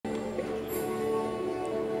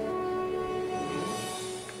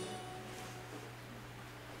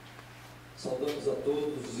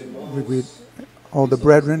We greet all the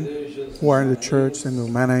brethren who are in the church in the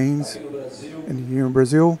Manaíns and here in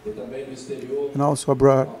Brazil and also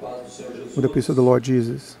abroad with the peace of the Lord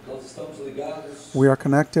Jesus. We are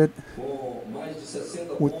connected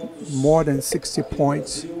with more than 60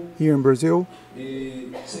 points here in Brazil,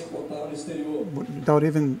 without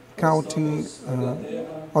even counting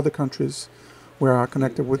other countries. We are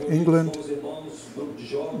connected with England,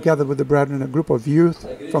 gathered with the brethren, a group of youth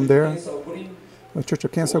from there, the Church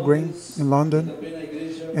of Kensal Green in London,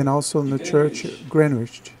 and also in the Church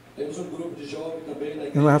Greenwich.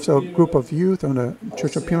 And we have a group of youth on the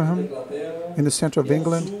Church of Pirham in the center of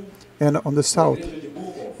England, and on the south,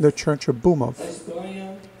 the Church of Bournemouth.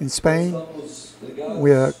 In Spain,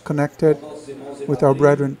 we are connected with our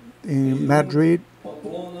brethren in Madrid,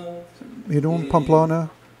 Irún, Pamplona,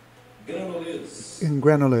 in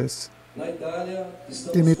Granollers.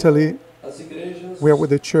 In Italy, we are with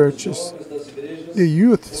the churches, the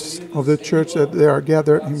youths of the church that they are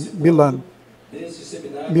gathered in Milan,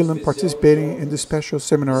 participating in the special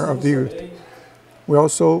seminar of the youth. We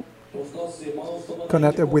also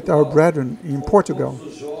connected with our brethren in Portugal.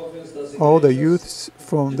 All the youths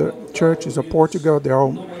from the churches of Portugal, they are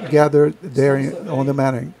all gathered there on the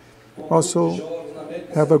Manning. Also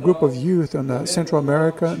have a group of youth on Central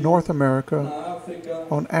America, North America,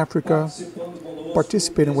 on Africa,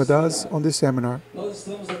 participating with us on this seminar.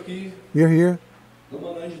 We are here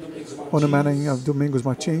on the Manning of Domingos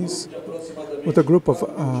Martins with a group of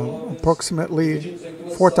approximately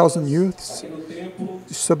 4,000 youths,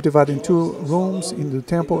 subdivided in 2 rooms in the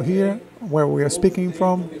temple here, where we are speaking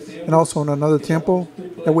from, and also in another temple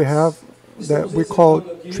that we have that we call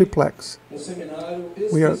Triplex.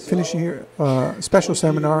 We are finishing here a special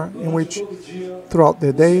seminar in which throughout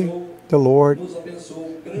the day the Lord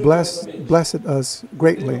blessed us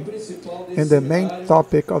greatly. And the main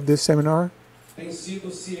topic of this seminar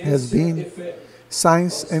has been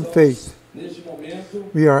science and faith.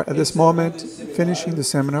 We are at this moment finishing the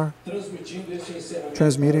seminar,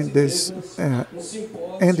 transmitting this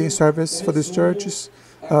ending service for these churches,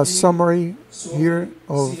 a summary here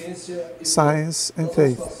of science and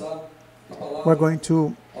faith. We're going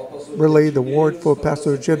to relay the word for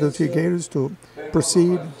Pastor Gedo Gators to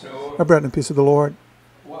proceed. My bread and peace of the Lord.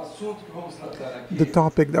 The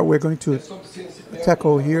topic that we're going to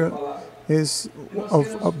tackle here is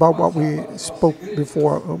about what we spoke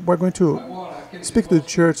before. We're going to speak to the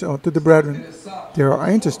church, to the brethren. They are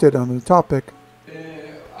interested on the topic.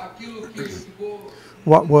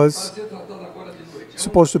 What was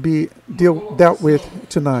supposed to be dealt with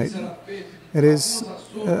tonight. It is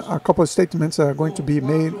a couple of statements that are going to be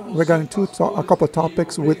made regarding a couple of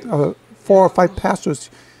topics with 4 or 5 pastors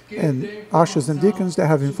and ushers and deacons that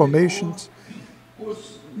have information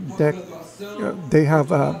that they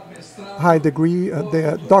have a high degree, they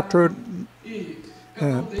are doctorate,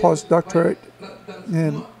 postdoctorate,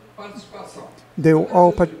 and they will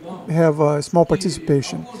all have a small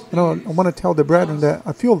participation. And I want to tell the brethren that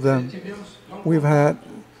a few of them we've had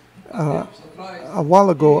a while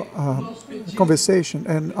ago conversation,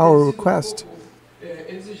 and our request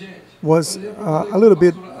was a little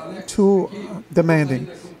bit too demanding.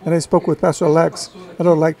 And I spoke with Pastor Alex, and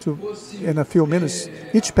I would like to, in a few minutes,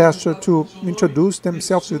 each pastor to introduce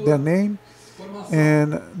themselves with their name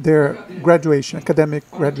and their graduation, academic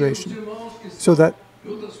graduation, so that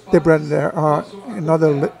the brethren that are in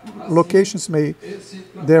other locations may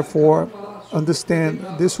therefore understand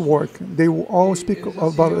this work. They will all speak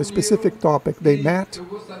about a specific topic they met,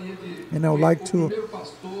 and I would like to,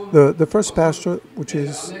 the first pastor,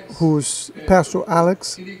 who's Pastor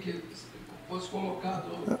Alex,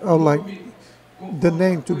 I would like the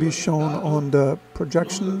name to be shown on the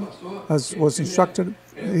projection as was instructed.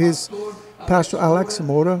 He is Pastor Alex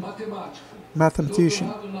Moura,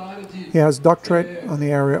 mathematician. He has doctorate on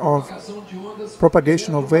the area of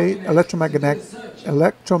propagation of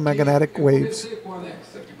electromagnetic waves.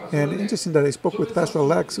 And interesting that I spoke with Pastor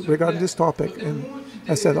Alex regarding this topic, and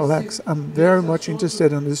I said, Alex, I'm very much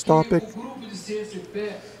interested in this topic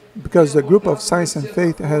because the group of Science and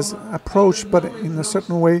Faith has approached, but in a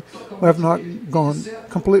certain way, we have not gone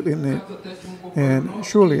completely in it. And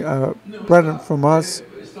surely a brethren from us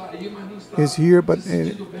is here, but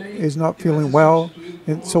is not feeling well,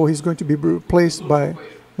 and so he's going to be replaced by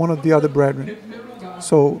one of the other brethren.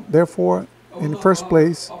 So therefore, in the first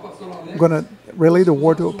place, I'm going to relay the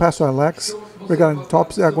word to Pastor Alex regarding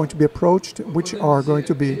topics that are going to be approached, which are going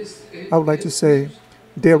to be, I would like to say,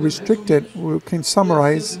 they are restricted. We can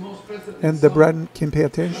summarize, and the brethren can pay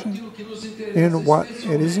attention. And what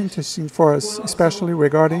it is interesting for us, especially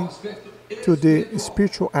regarding to the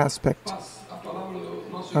spiritual aspect.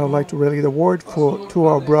 I would like to relay the word to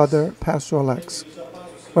our brother, Pastor Alex.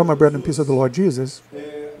 Well, my brother and peace of the Lord Jesus,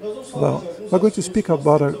 well, we're going to speak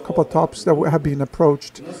about a couple of topics that have been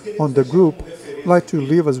approached on the group. I'd like to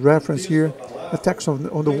leave as reference here a text on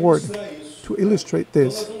the word to illustrate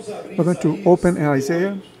this. We're going to open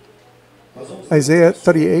Isaiah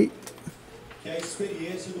 38,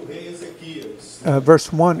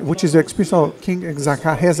 verse 1, which is the experience of King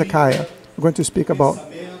Hezekiah. We're going to speak about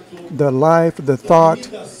the life, the thought,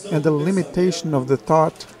 and the limitation of the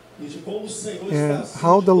thought, and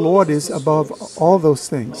how the Lord is above all those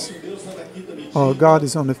things. Our God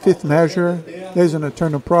is on the fifth measure. There's an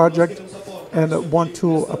eternal project, and I want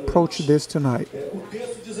to approach this tonight.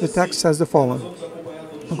 The text says the following.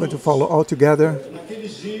 I'm going to follow all together.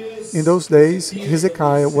 In those days,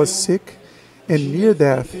 Hezekiah was sick and near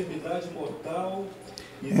death,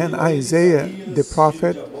 and Isaiah the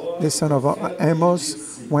prophet, the son of Amos,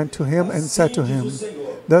 went to him and said to him,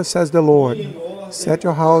 "Thus says the Lord, set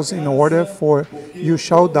your house in order, for you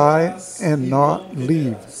shall die and not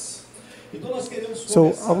live."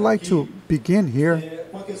 So I would like to begin here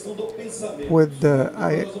with the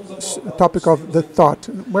topic of the thought.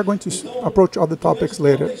 We're going to approach other topics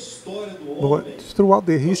later. But throughout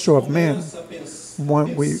the history of man,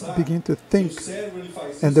 when we begin to think,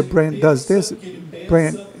 and the brain does this,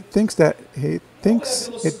 brain thinks that it thinks.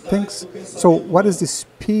 So what is the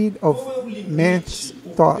speed of man's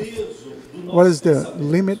thought? What is the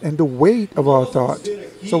limit and the weight of our thought?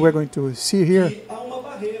 So we're going to see here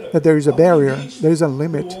that there is a barrier, there is a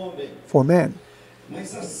limit for man.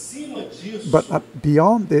 But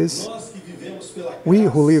beyond this, we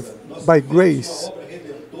who live by grace,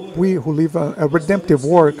 we who live a redemptive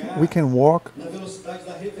work, we can walk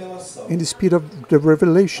in the speed of the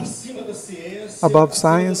revelation, above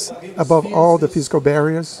science, above all the physical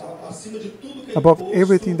barriers, above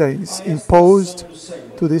everything that is imposed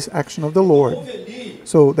to this action of the Lord.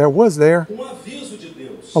 So there was a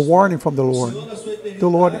warning from the Lord. The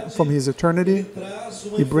Lord, from His eternity,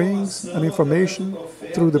 He brings an information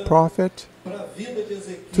through the prophet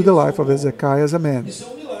to the life of Hezekiah as a man.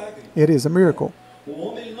 It is a miracle.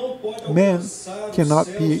 Man cannot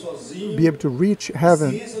be able to reach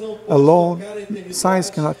heaven alone. Science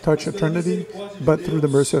cannot touch eternity, but through the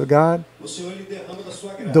mercy of God,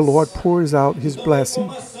 the Lord pours out His blessing.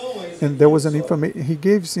 And there was He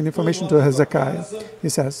gives an information to Hezekiah. He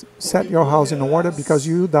says, "Set your house in order, because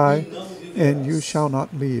you die and you shall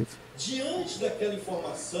not live."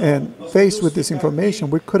 And faced with this information,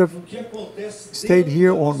 we could have stayed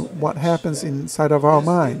here on what happens inside of our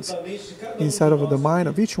minds, inside of the mind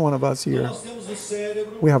of each one of us here.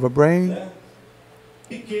 We have a brain,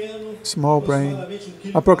 small brain,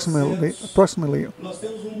 approximately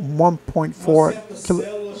 1.4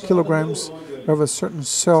 kilograms. We have a certain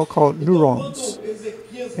cell called neurons.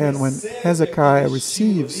 And when Hezekiah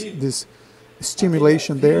receives this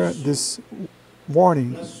stimulation there, this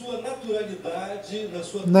warning,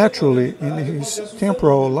 naturally in his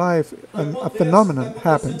temporal life, a phenomenon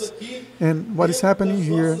happens. And what is happening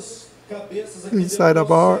here inside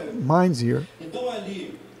of our minds here,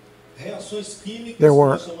 there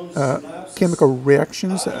were chemical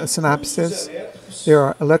reactions, synapses, there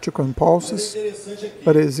are electrical impulses,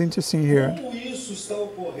 but it is interesting here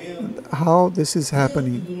how this is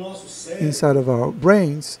happening inside of our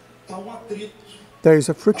brains. There is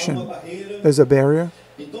a friction, there's a barrier.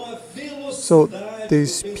 So the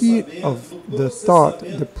speed of the thought,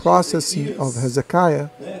 the processing of Hezekiah,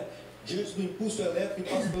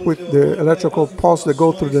 with the electrical pulse that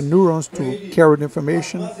go through the neurons to carry the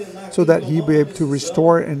information so that he be able to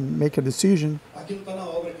restore and make a decision.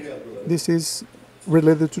 This is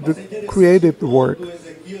related to the creative work.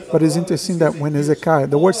 But it's interesting that when Hezekiah,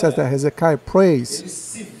 the word says that Hezekiah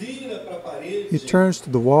prays, he turns to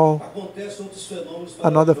the wall.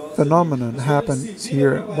 Another phenomenon happens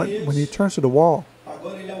here. When he turns to the wall,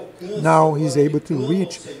 now he's able to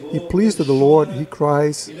reach. He pleads to the Lord, he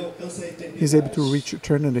cries, he's able to reach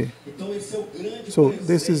eternity. So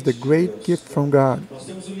this is the great gift from God.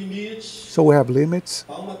 So we have limits.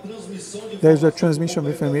 There's a transmission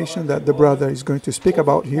of information that the brother is going to speak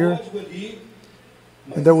about here.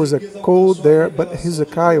 And there was a code there, but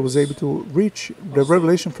Hezekiah was able to reach the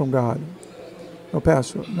revelation from God. Now,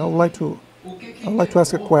 Pastor, I would like to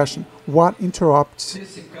ask a question. What interrupts,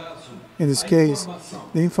 in this case,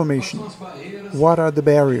 the information? What are the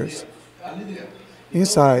barriers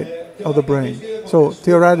inside of the brain? So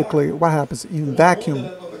theoretically, what happens in vacuum?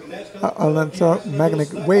 An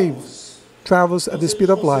electromagnetic wave travels at the speed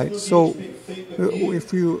of light. So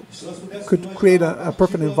if you could create a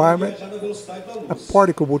perfect environment, a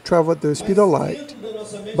particle will travel at the speed of light.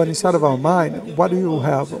 But inside of our mind, what do you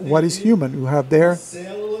have? What is human? You have there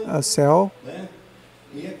a cell.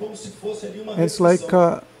 It's like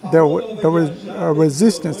there was a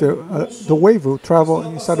resistance there. The wave will travel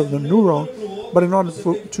inside of the neuron, but in order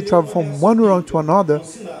to travel from one neuron to another,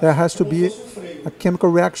 there has to be a chemical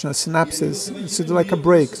reaction, a synapses. It's like a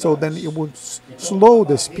brake, so then it would slow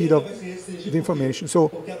the speed of the information. So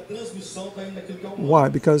why?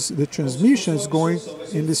 Because the transmission is going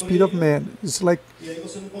in the speed of man. It's like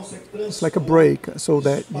a brake, so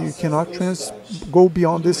that you cannot go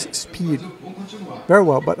beyond this speed. Very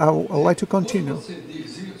well, but I would like to continue.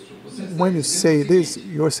 When you say this,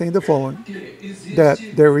 you're saying the following, that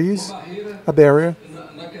there is a barrier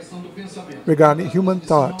regarding human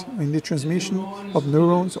thought in the transmission of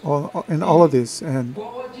neurons and all of this. And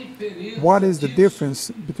what is the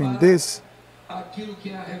difference between this,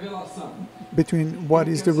 between what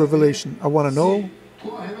is the revelation? I want to know,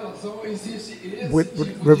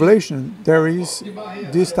 with revelation, there is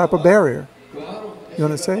this type of barrier. You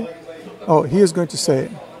want to say? Oh, he is going to say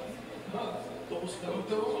it.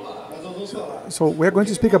 So we're going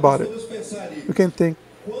to speak about it. You can think,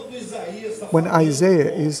 when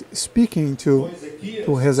Isaiah is speaking to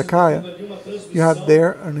Hezekiah, you have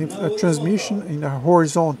there a transmission in a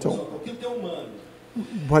horizontal,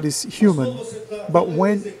 what is human. But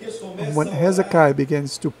when Hezekiah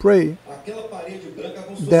begins to pray,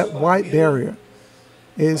 that white barrier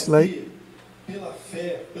is like,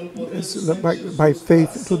 by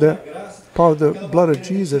faith to the power of the blood of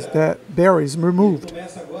Jesus, that barrier is removed.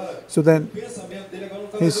 So then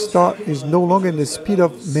his thought is no longer in the speed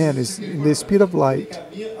of man, is in the speed of light.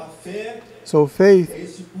 So faith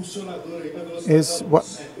is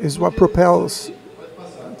what propels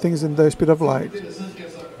things in the speed of light.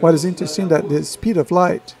 What is interesting, that the speed of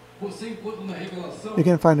light, you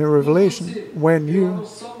can find in Revelation, when you,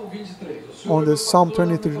 on the Psalm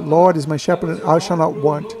 23, Lord is my shepherd and I shall not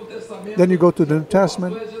want. Then you go to the New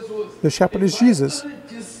Testament, the shepherd is Jesus.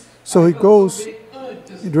 So he goes,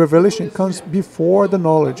 the revelation comes before the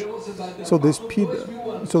knowledge. So the speed,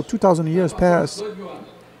 so 2,000 years passed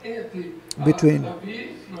between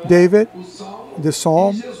David, the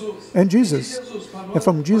Psalm, and Jesus. And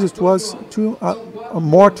from Jesus it was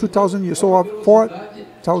more 2,000 years, so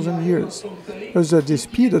 4,000 years. There's the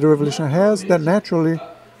speed that the revelation has, that naturally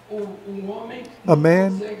a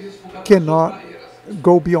man cannot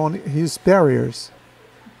go beyond his barriers.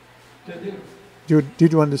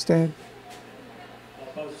 Did you understand?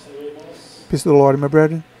 Peace to the Lord, my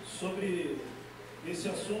brethren.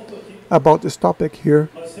 About this topic here,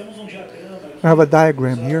 I have a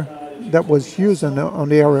diagram here that was used on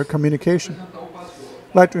the area of communication.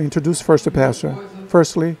 I'd like to introduce first the pastor.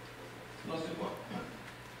 Firstly,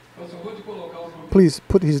 please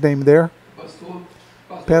put his name there.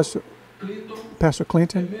 Pastor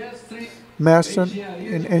Clinton, Master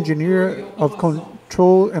and Engineer of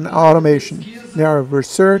Control and Automation. They are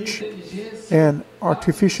research and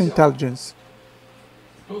artificial intelligence.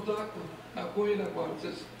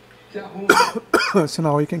 So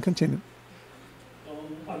now you can continue.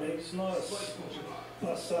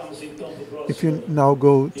 If you now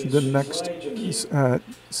go to the next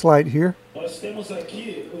slide here,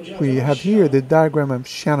 we have here the diagram of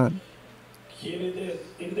Shannon.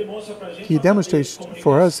 He demonstrates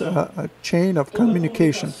for us a chain of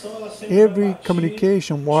communication. Every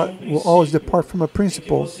communication will always depart from a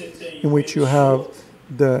principle in which you have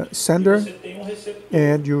the sender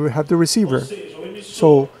and you have the receiver.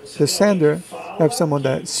 So the sender have someone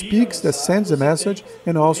that speaks, that sends the message,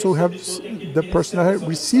 and also have the person that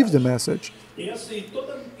receives the message.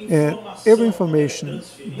 And every information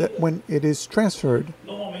that when it is transferred,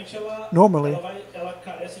 normally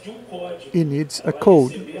it needs a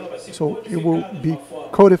code. So it will be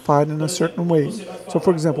codified in a certain way. So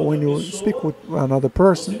for example, when you speak with another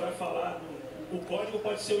person,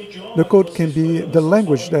 the code can be the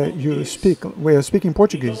language that you speak. We are speaking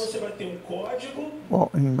Portuguese. Well,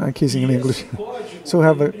 in my case, in English. So we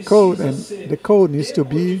have a code, and the code needs to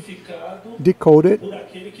be decoded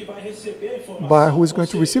by who is going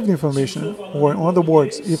to receive the information. Or in other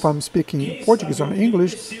words, if I'm speaking Portuguese or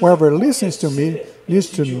English, whoever listens to me needs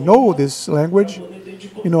to know this language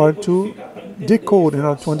in order to decode, in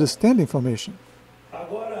order to understand information.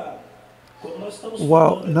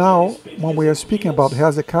 Well, now, when we are speaking about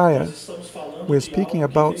Hezekiah, we are speaking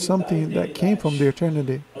about something that came from the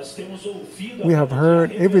eternity. We have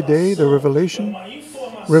heard every day the revelation.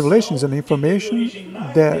 Revelation is an information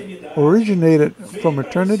that originated from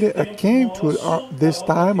eternity, that came to this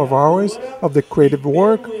time of ours, of the creative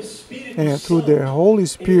work, and through the Holy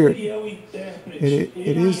Spirit,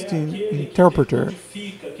 it is the interpreter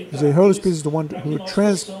The Holy Spirit is the one who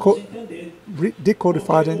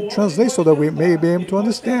decodified and translates so that we may be able to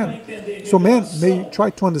understand. So man may try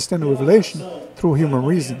to understand the revelation through human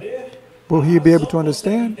reason. Will he be able to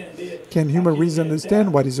understand? Can human reason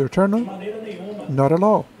understand what is eternal? Not at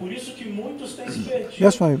all.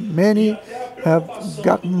 That's why many have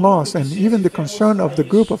gotten lost, and even the concern of the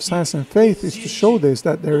group of Science and Faith is to show this,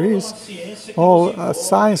 that there is all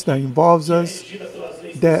science that involves us,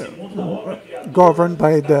 that governed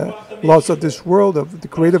by the laws of this world, of the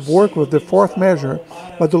creative work of the fourth measure.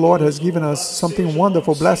 But the Lord has given us something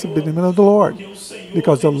wonderful. Blessed be the name of the Lord,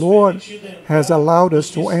 because the Lord has allowed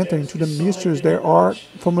us to enter into the mysteries there are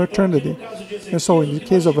from eternity. And so in the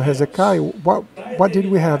case of Hezekiah, what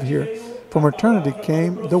did we have here? From eternity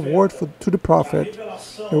came the word to the prophet,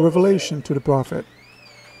 the revelation to the prophet.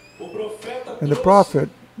 And the prophet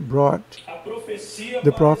brought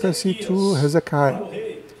the prophecy to Hezekiah,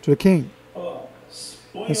 to the king.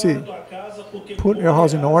 You see, put your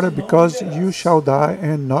house in order because you shall die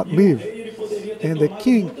and not live. And the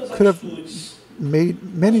king could have made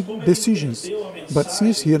many decisions, but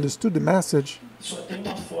since he understood the message,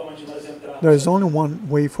 there is only one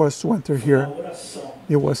way for us to enter here.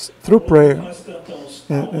 It was through prayer.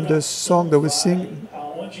 And the song that we sing,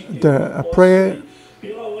 the prayer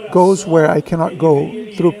goes where I cannot go.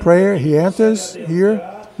 Through prayer, he enters here.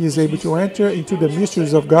 He is able to enter into the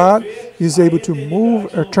mysteries of God. He is able to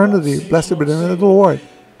move eternity. Blessed be the name of the Lord.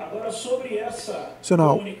 So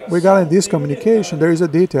now, regarding this communication, there is a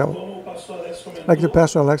detail. Like the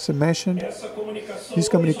Pastor Alexa mentioned, this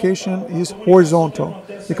communication is horizontal.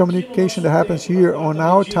 The communication that happens here on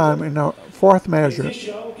our time in our fourth measure,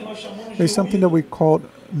 there is something that we call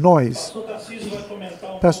noise.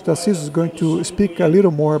 Pastor Tarcísio is going to speak a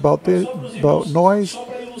little more about noise,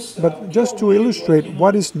 but just to illustrate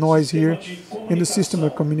what is noise here in the system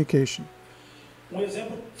of communication.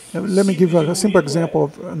 Let me give you a simple example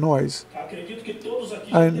of noise.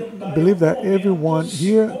 I believe that everyone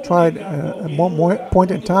here tried at one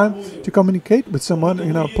point in time to communicate with someone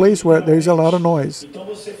in a place where there is a lot of noise.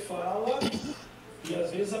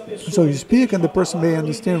 So you speak and the person may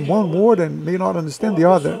understand one word and may not understand the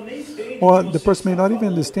other. Or the person may not even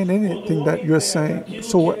understand anything that you're saying.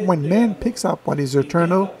 So when man picks up what is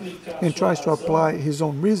eternal and tries to apply his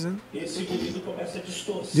own reason,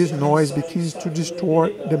 this noise begins to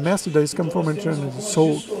distort the message that is coming from eternity.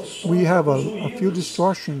 So we have a few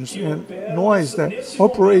distortions and noise that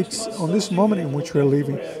operates on this moment in which we're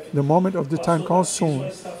living, the moment of the time called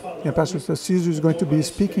soon. And Pastor Tarcísio is going to be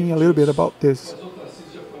speaking a little bit about this.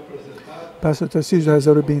 Pastor Tarcísio has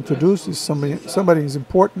already been introduced. Somebody is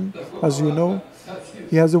important, as you know.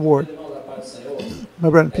 He has a word. My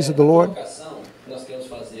brother, peace of the Lord.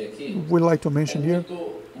 We'd like to mention here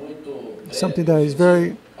something that is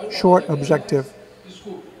very short, objective.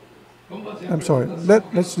 I'm sorry.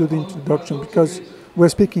 Let's do the introduction because we're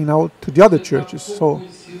speaking now to the other churches. So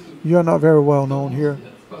you are not very well known here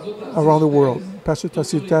around the world. Pastor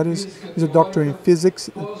Tarcísio is a doctor in physics,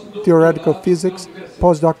 theoretical physics,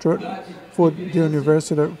 postdoctorate for the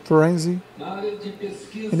University of Florence in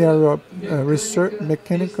the area of research,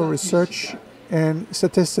 mechanical research and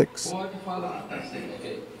statistics.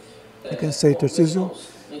 You can say Tarcísio.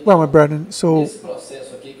 Well, my brethren, so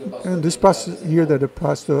in this process here that the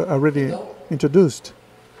pastor already introduced,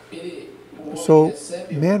 so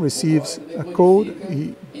man receives a code,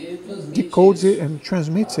 he decodes it and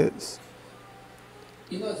transmits it.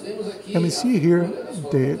 And we see here,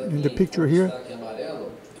 in the picture here,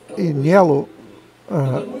 in yellow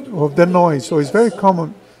of the noise. So it's very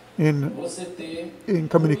common in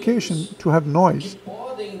communication to have noise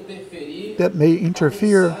that may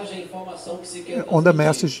interfere on the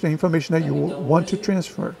message, the information that you want to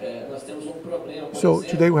transfer. So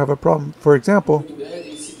today we have a problem. For example,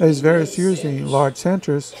 that is very serious in large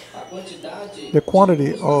centers. The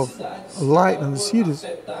quantity of light in the cities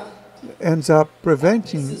ends up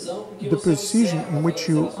preventing the precision in which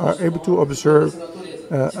you are able to observe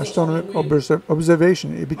astronomical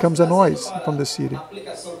observation. It becomes a noise from the city.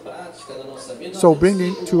 So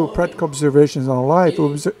bringing to practical observations on life,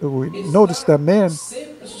 we notice that man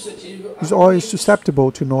is always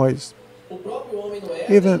susceptible to noise.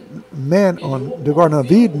 Even man on the Garden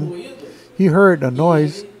of Eden, he heard a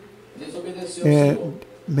noise and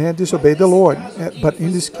man disobeyed the Lord. But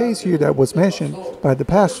in this case here that was mentioned by the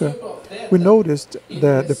pastor, we noticed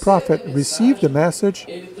that the prophet received the message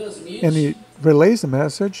and he relays the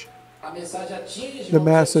message. The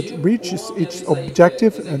message reaches its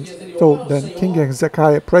objective, and so then King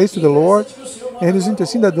Hezekiah prays to the Lord, and it is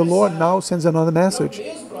interesting that the Lord now sends another message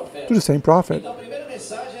to the same prophet.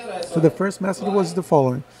 So the first message was the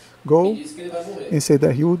following: Go and say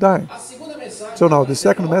that he will die. So now the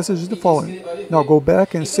second message is the following. Now go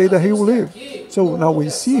back and say that he will live. So now we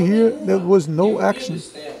see here there was no action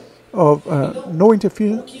of no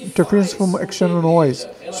interference from external noise.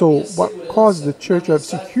 So what caused the church to have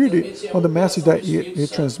security on the message that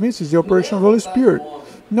it transmits is the operation of the Holy Spirit,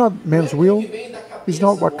 not man's will. It's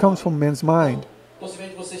not what comes from man's mind.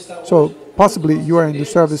 So possibly you are in the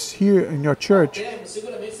service here in your church.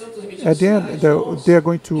 At the end, they are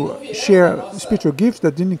going to share spiritual gifts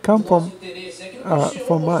that didn't come from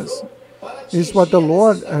us. It's what the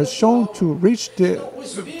Lord has shown to reach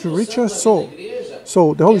our soul.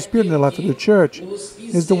 So the Holy Spirit in the life of the church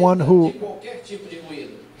is the one who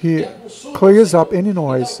he clears up any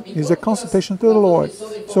noise. He's a consultation to the Lord.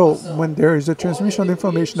 So when there is a transmission of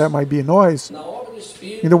information that might be a noise,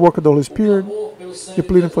 in the work of the Holy Spirit, the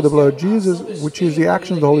pleading for the blood of Jesus, which is the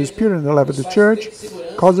action of the Holy Spirit in the life of the church,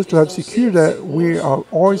 causes us to have secure that we are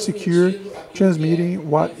always secure, transmitting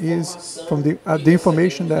what is from the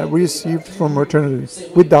information that we received from eternity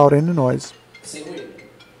without any noise.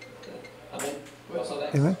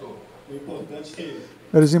 Amen.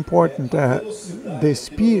 It is important that the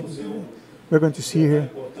speed we're going to see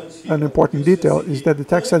here, an important detail is that the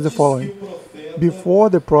text says the following. Before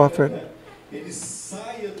the prophet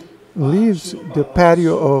leaves the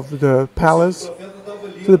patio of the palace,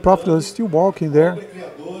 so the prophet is still walking there.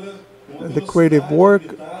 The creative work,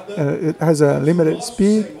 it has a limited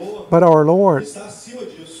speed, but our Lord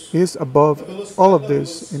is above all of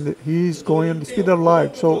this. He's going at the speed of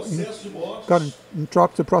light. So God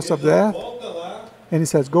interrupts the process of death, and he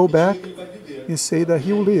says, go back and say that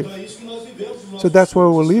he will live. So that's where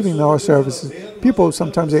we're living in our services. People,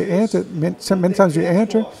 sometimes they enter, many times we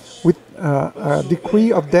enter with a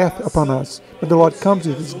decree of death upon us. But the Lord comes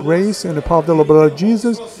with His grace and the power of the blood of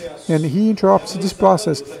Jesus, and He interrupts this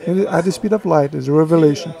process. And at the speed of light is a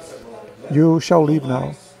revelation. You shall live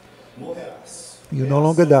now. You no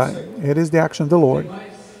longer die. It is the action of the Lord.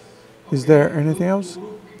 Is there anything else?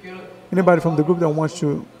 Anybody from the group that wants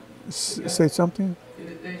to say something?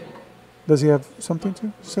 Does he have something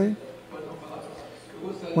to say?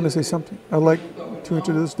 Want to say something? I'd like to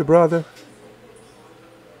introduce the brother.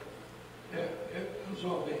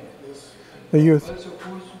 The youth.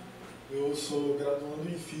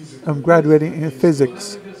 I'm graduating in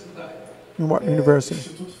physics. In what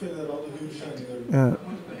university?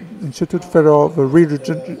 Institute Federal of Rio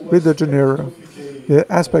de Janeiro. The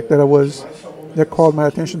aspect that called my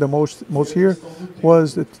attention the most here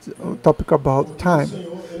was the topic about time.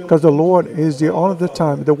 Because the Lord is the all of the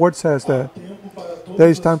time. The word says that there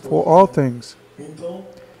is time for all things.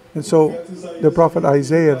 And so the prophet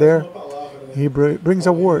Isaiah there, he brings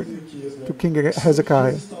a word to King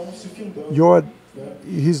Hezekiah.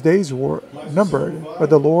 His days were numbered, but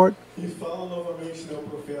the Lord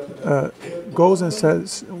goes and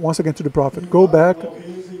says once again to the prophet, go back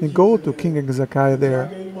and go to King Hezekiah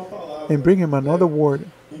there and bring him another word.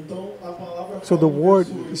 So the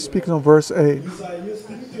word speaks on verse 8.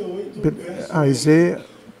 Isaiah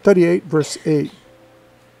 38 verse 8.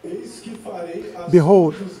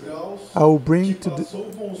 Behold, I will bring to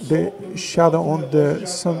the shadow on the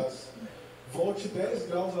sun.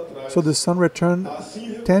 So the sun returned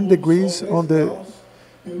 10 degrees on the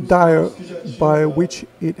dial by which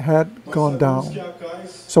it had gone down.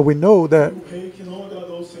 So we know that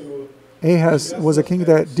Ahaz was a king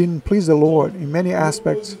that didn't please the Lord in many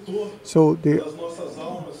aspects. So the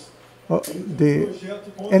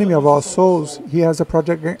enemy of our souls, he has a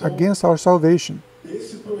project against our salvation.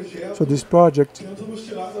 So this project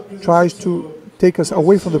tries to take us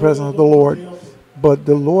away from the presence of the Lord. But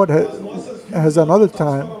the Lord has another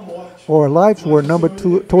time. Our lives were numbered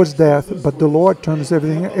towards death, but the Lord turns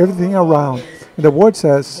everything around. And the word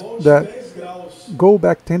says that go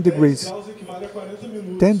back 10 degrees.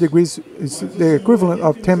 10 degrees is the equivalent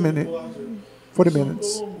of 40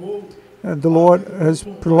 minutes. And the Lord has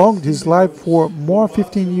prolonged his life for more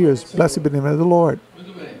 15 years. Blessed be the name of the Lord.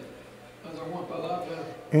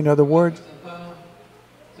 In other words,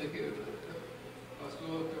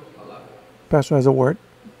 Pastor has a word.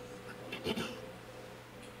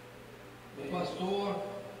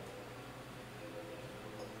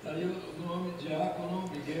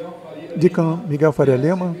 Deacon Miguel Faria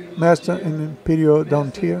Lima, Master in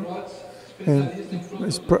Periodontia and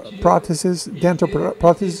Prosthesis, Dental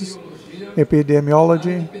Prosthesis,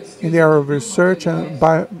 Epidemiology, in the area of research and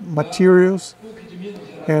biomaterials,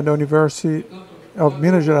 and the University of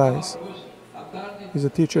Minas Gerais. He's a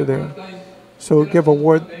teacher there. So give a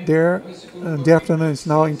word there, and the afternoon is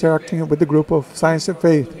now interacting with the group of Science and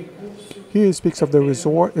Faith. He speaks of the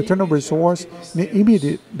eternal resource, the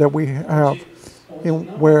immediate that we have.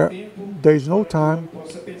 and where there is no time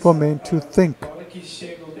for man to think.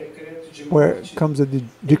 Where comes the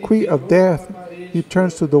decree of death, he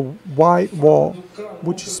turns to the white wall,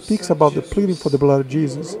 which speaks about the pleading for the blood of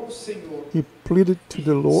Jesus. He pleaded to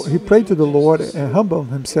the Lord. He prayed to the Lord and humbled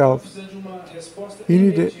himself. He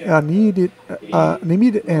needed an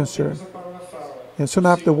immediate answer. And soon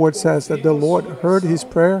after, the word says that the Lord heard his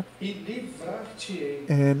prayer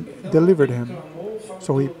and delivered him.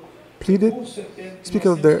 So he pleaded,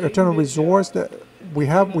 speaking of the eternal resource that we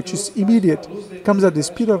have, which is immediate, comes at the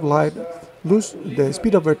speed of light, the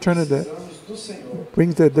speed of eternity,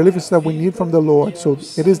 brings the deliverance that we need from the Lord. So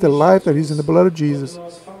it is the life that is in the blood of Jesus.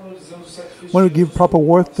 When we give proper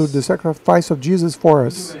worth to the sacrifice of Jesus for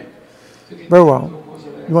us. Very well.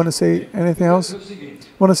 You want to say anything else? I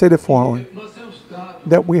want to say the following.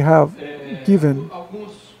 That we have given,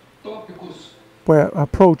 we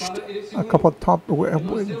approached a couple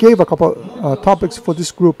of gave a couple of topics for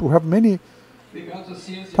this group. We have many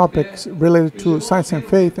topics related to science and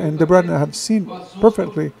faith, and the brethren have seen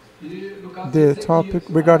perfectly the topic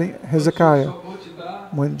regarding Hezekiah.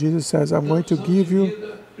 When Jesus says, I'm going to give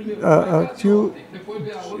you a few,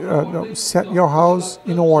 set your house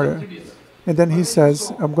in order. And then he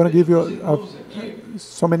says, I'm going to give you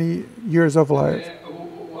so many years of life,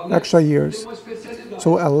 extra years.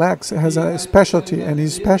 So Alex has a specialty, and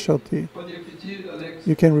his specialty,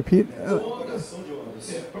 you can repeat,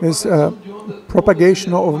 is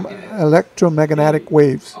propagation of electromagnetic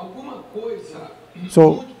waves.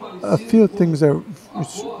 So a few things are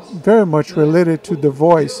very much related to the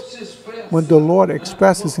voice. When the Lord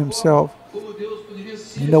expresses himself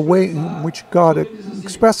in the way in which God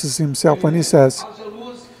expresses himself when he says,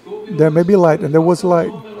 there may be light, and there was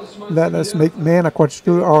light. Let us make man according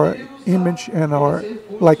to our image and our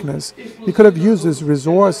likeness. He could have used this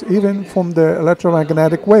resource even from the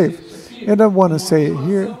electromagnetic wave. And I want to say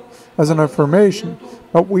here as an affirmation,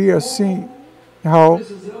 but we are seeing how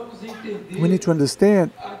we need to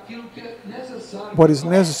understand what is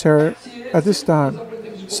necessary at this time.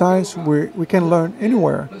 Science, we can learn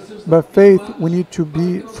anywhere, but faith, we need to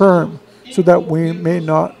be firm so that we may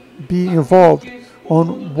not be involved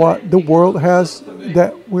on what the world has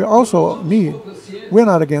that we also need. We're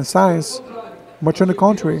not against science, much on the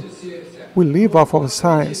contrary. We live off of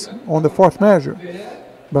science on the fourth measure,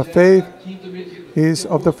 but faith is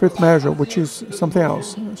of the fifth measure, which is something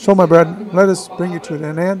else. So, my brethren, let us bring it to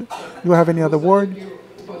an end. Do you have any other word?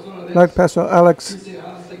 I'd like Pastor Alex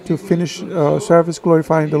to finish service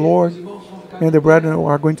glorifying the Lord, and the brethren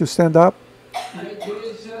are going to stand up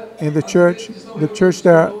in the church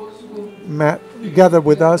that gathered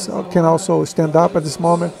with us can also stand up at this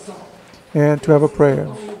moment and to have a prayer.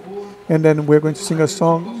 And then we're going to sing a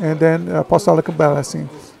song, and then apostolic blessing.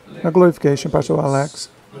 A glorification, Pastor Alex.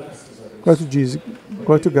 Glory to Jesus.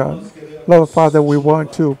 Glory to God. Lord Father, we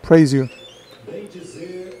want to praise you.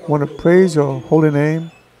 We want to praise your holy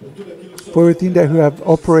name for everything that you have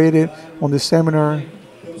operated on the seminar,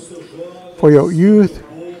 for your youth,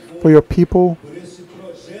 for your people,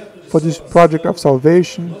 for this project of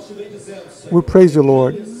salvation. We praise you,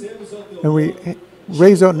 Lord, and we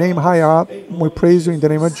raise your name high up. We praise you in the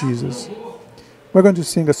name of Jesus. We're going to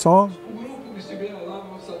sing a song.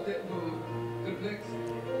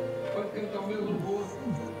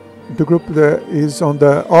 The group that is on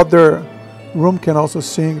the other room can also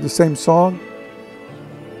sing the same song.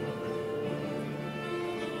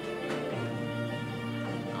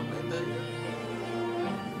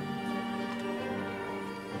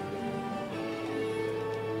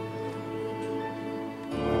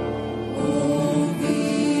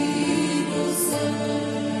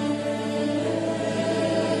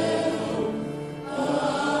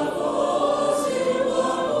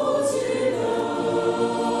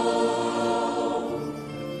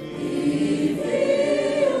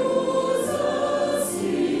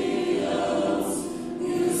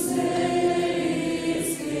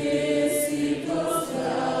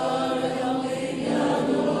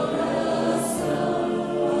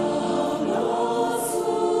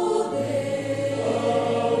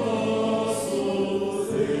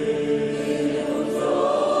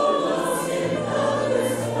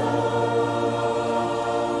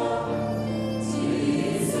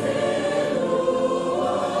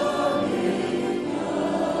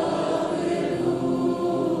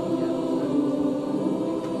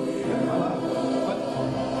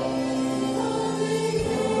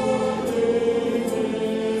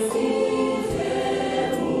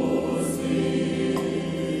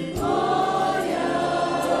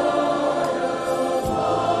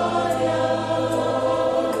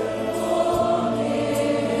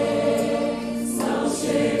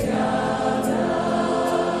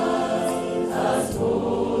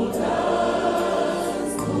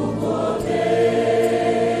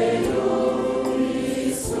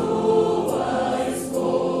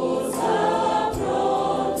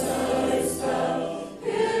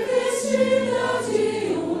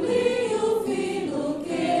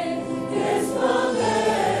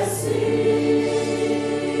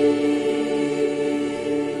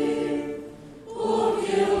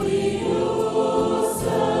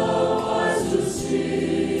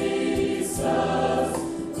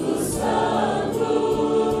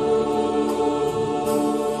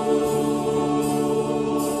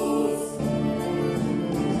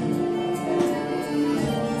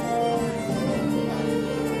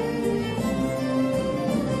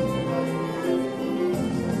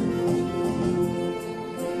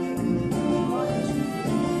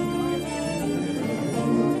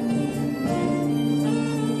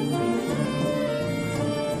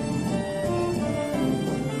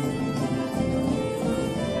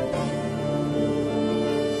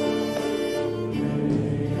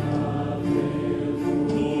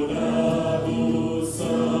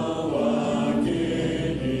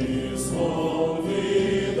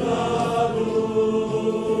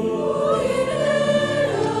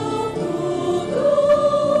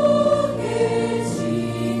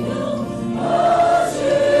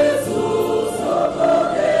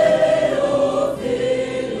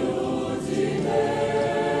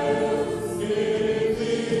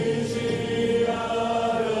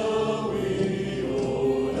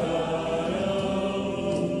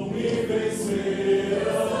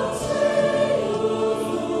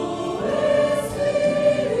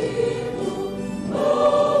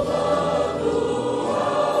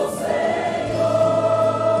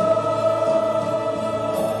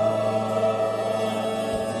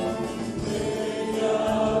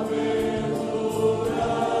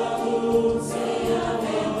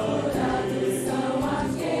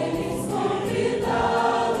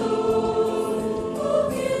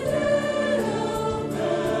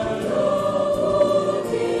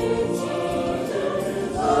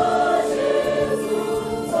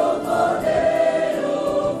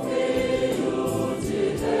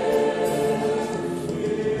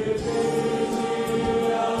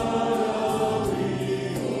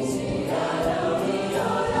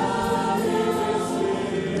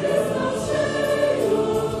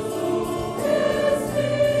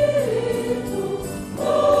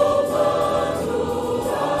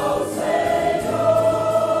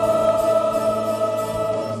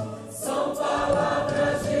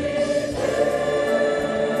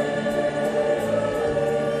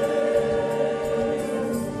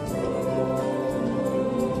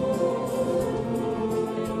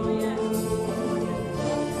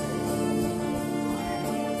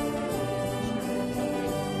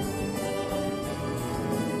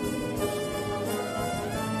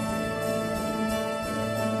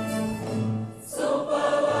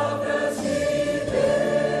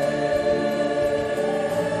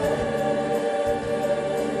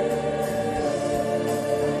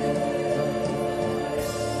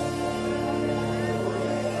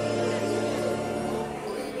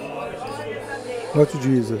 Lord to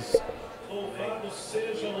Jesus.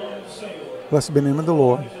 Blessed be the name of the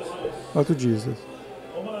Lord. Lord to Jesus.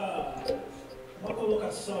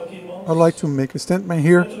 I'd like to make a statement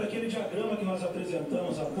here.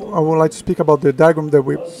 I would like to speak about the diagram that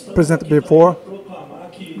we presented before.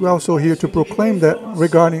 We're also here to proclaim that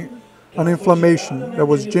regarding an inflammation that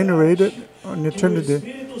was generated in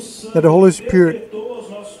eternity, that the Holy Spirit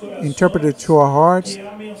interpreted to our hearts,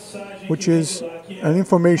 which is an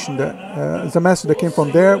information that is a message that came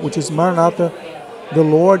from there, which is Maranatha, the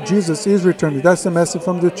Lord Jesus is returning. That's the message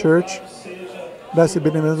from the church. Blessed be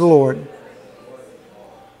the name of the Lord.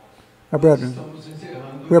 My brethren,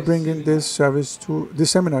 we are bringing this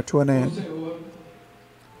seminar to an end.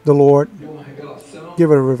 The Lord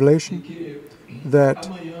gave a revelation that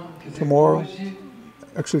tomorrow,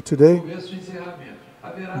 actually today,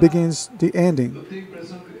 begins the ending.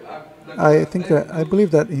 I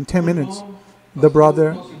believe that in 10 minutes, the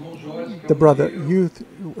brother youth,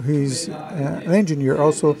 he's an engineer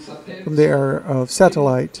also from the area of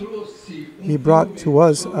satellite. He brought to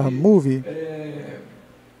us a movie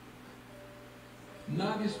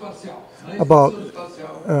about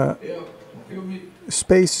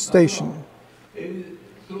space station.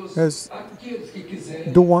 As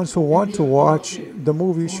the ones who want to watch the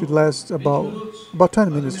movie should last about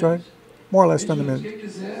 20 minutes, right? More or less 20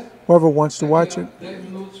 minutes. Whoever wants to watch it,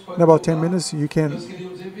 in about 10 minutes you can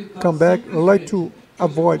come back. I'd like to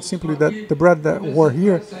avoid simply that the brethren that were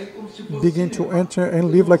here begin to enter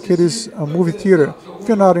and live like it is a movie theater. If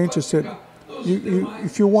you're not interested,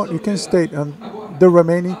 if you want, you can stay, and the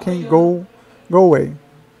remaining can go away.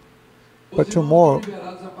 But tomorrow,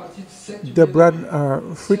 the brethren are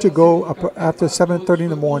free to go after 7:30 in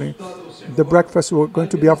the morning. The breakfast was going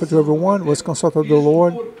to be offered to everyone. Was consulted the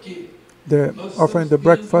Lord. The offering the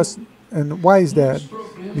breakfast. And why is that?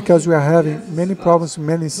 Because we are having many problems in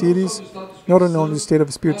many cities, not only on the state of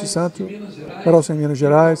Espírito Santo, but also in Minas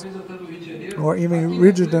Gerais, or even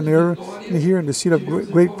Rio de Janeiro, and here in the city of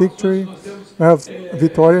Great Victory. We have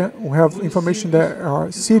Vitória. We have information that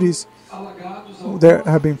are cities that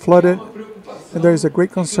have been flooded, and there is a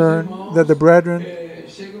great concern that the brethren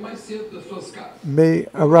may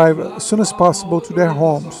arrive as soon as possible to their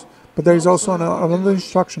homes. But there is also another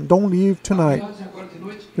instruction: don't leave tonight.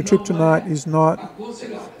 The trip tonight is not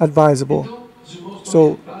advisable.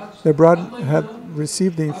 So the brethren have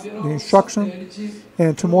received the instruction,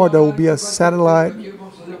 and tomorrow there will be a satellite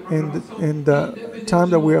in the time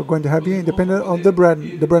that we are going to have here, independent of the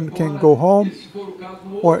brethren. The brethren can go home,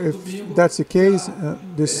 or if that's the case,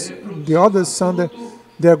 the other Sunday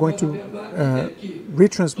they are going to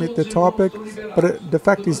retransmit the topic. But the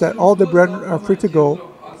fact is that all the brethren are free to go.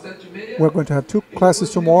 We're going to have 2 classes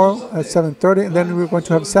tomorrow at 7:30, and then we're going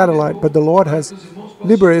to have satellite. But the Lord has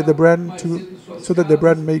liberated the brethren so that the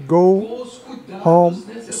brethren may go home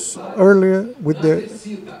earlier with the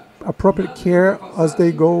appropriate care as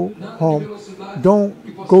they go home. Don't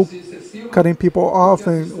go cutting people off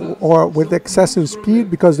or with excessive speed,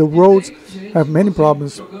 because the roads have many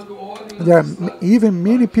problems. There are even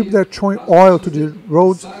many people that are throwing oil to the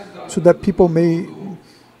roads so that people may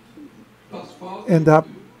end up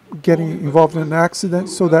getting involved in an accident,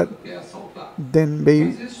 so that then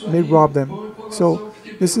may rob them. So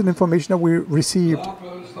this is information that we received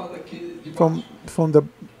from the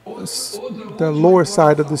lower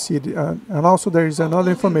side of the city, and also there is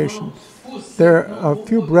another information. There are a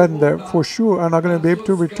few brethren that for sure are not going to be able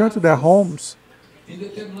to return to their homes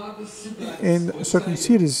in certain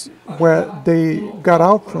cities where they got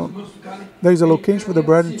out from. There is a location for the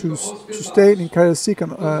brethren to stay in Cariacica.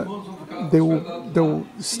 They will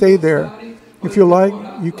stay there. If you like,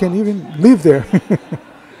 you can even live there.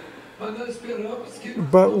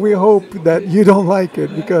 But we hope that you don't like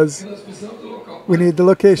it, because we need the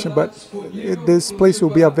location. But this place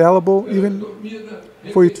will be available even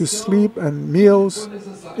for you to sleep and meals,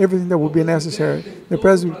 everything that will be necessary. The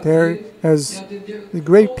Presbytery has the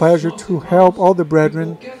great pleasure to help all the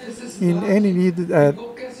brethren in any need,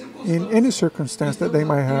 in any circumstance that they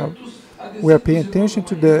might have. We are paying attention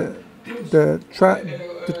to the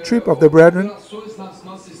trip of the brethren.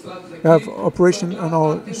 We have operation on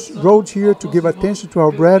our roads here to give attention to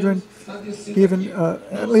our brethren, even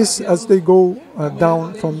at least as they go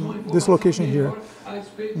down from this location here.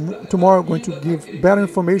 Tomorrow, I'm going to give better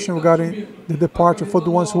information regarding the departure for the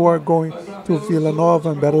ones who are going to Vila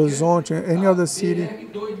Nova and Belo Horizonte and any other city,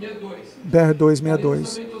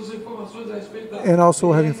 BR-262. And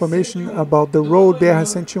also have information about the road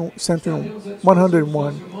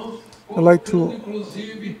BR-101. I'd like to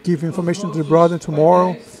give information to the brother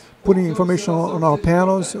tomorrow, putting information on our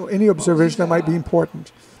panels, or any observation that might be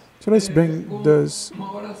important. So let's bring this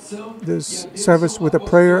service with a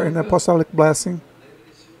prayer and apostolic blessing.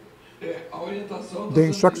 The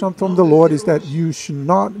instruction from the Lord is that you should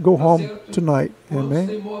not go home tonight.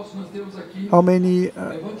 Amen. How many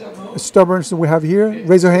stubborns do we have here?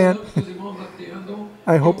 Raise your hand.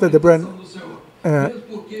 I hope that the brethren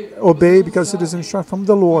obey because it is instruction from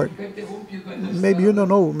the Lord. Maybe you don't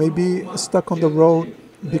know. Maybe stuck on the road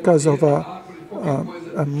because of a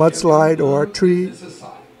mudslide or a tree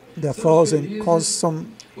that falls and causes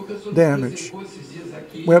some damage.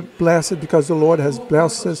 We are blessed because the Lord has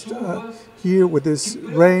blessed us here with this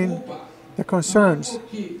rain that concerns.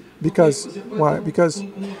 Because why? Because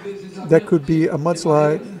there could be a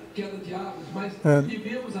mudslide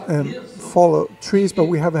and fall of trees, but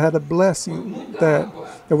we have had a blessing that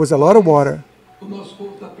there was a lot of water,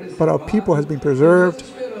 but our people has been preserved,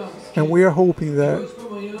 and we are hoping that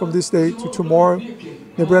from this day to tomorrow,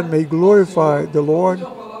 the brethren may glorify the Lord.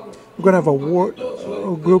 We're going to have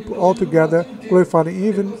a group all together, glorifying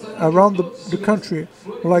even around the country.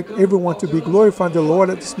 We'd like everyone to be glorifying the Lord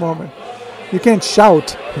at this moment. You can't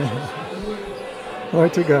shout. Glory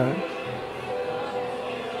to God.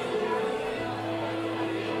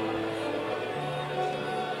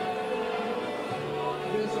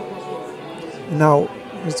 Now,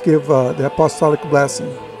 let's give the apostolic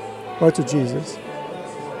blessing. Glory to Jesus.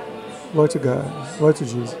 Glory to God. Glory to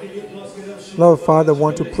Jesus. Lord Father, I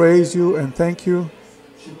want to praise you and thank you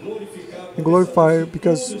and glorify you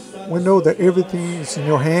because we know that everything is in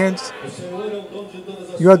your hands.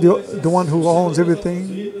 You are the one who owns everything.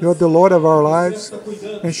 You are the Lord of our lives.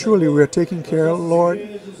 And surely we are taking care, Lord,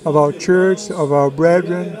 of our church, of our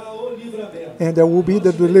brethren. And there will be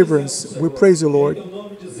the deliverance. We praise you, Lord.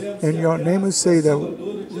 In your name we say that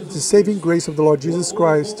the saving grace of the Lord Jesus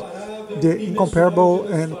Christ, the incomparable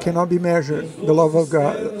and cannot be measured, the love of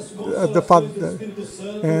God, the Father,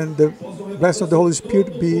 and the blessing of the Holy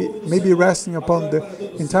Spirit may be resting upon the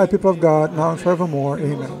entire people of God now and forevermore.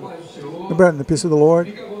 Amen. The brethren, the peace of the Lord,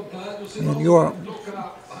 and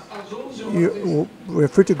we're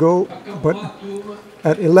free to go, but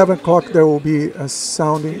at 11 o'clock there will be a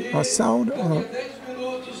sound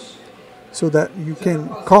so that you can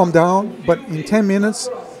calm down, but in 10 minutes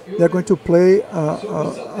they're going to play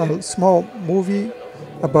a small movie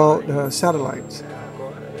about satellites.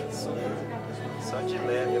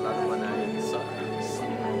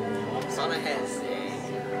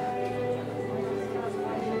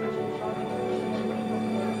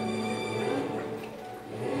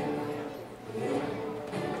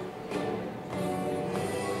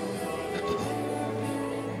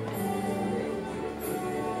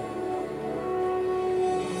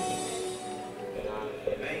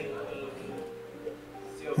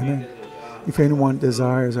 Amen. If anyone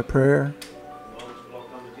desires a prayer,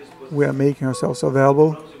 we are making ourselves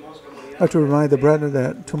available. I'd like to remind the brethren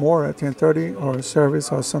that tomorrow at 10:30, our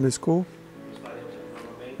service, our Sunday school,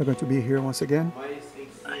 we're going to be here once again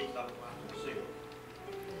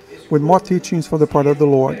with more teachings from the part of the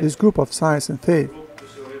Lord. This group of science and faith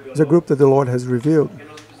is a group that the Lord has revealed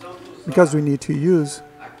because we need to use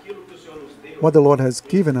what the Lord has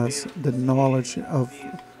given us, the knowledge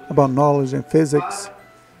about knowledge and physics,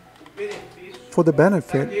 for the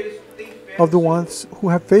benefit of the ones who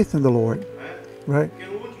have faith in the Lord, right?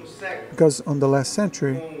 Because on the last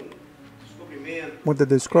century, with the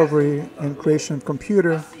discovery and creation of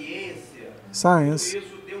computer science,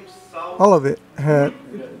 all of it had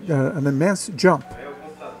an immense jump.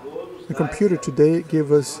 The computer today gives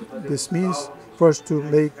us this means for us to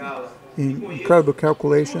make incredible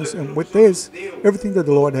calculations, and with this, everything that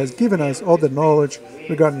the Lord has given us, all the knowledge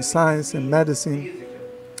regarding science and medicine,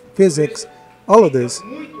 physics, all of this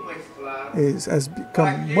has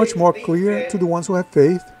become much more clear to the ones who have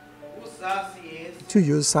faith to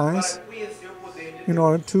use science in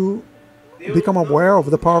order to become aware of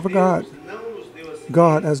the power of God.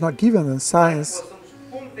 God has not given us science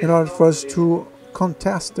in order for us to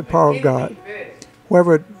contest the power of God.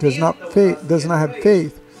 Whoever does not have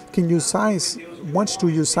faith can use science, wants to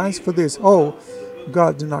use science for this. Oh,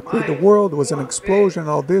 God did not create the world, it was an explosion,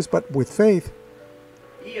 all this, but with faith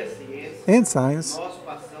and science,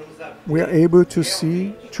 we are able to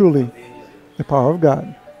see truly the power of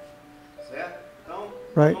God.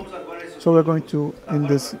 Right? So we're going to, in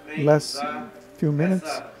this last few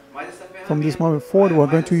minutes, from this moment forward, we're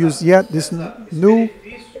going to use yet this new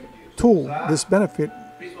tool, this benefit,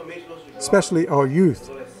 especially our youth,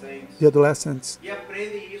 the adolescents.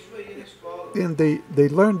 And they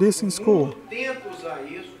learn this in school.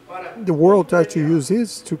 The world tries to use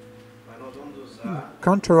this to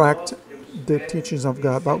counteract the teachings of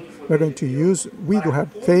God, but we're going to use, we do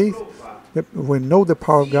have faith We know the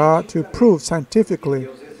power of God to prove scientifically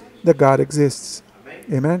that God exists.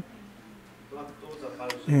 Amen?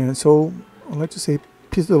 And so I'd like to say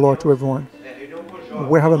peace of the Lord to everyone.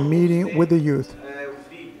 We have a meeting with the youth.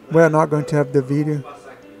 We are not going to have the video.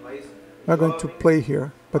 We are going to play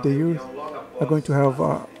here, but the youth are going to have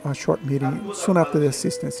a short meeting soon after the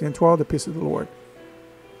assistance. And to all the peace of the Lord.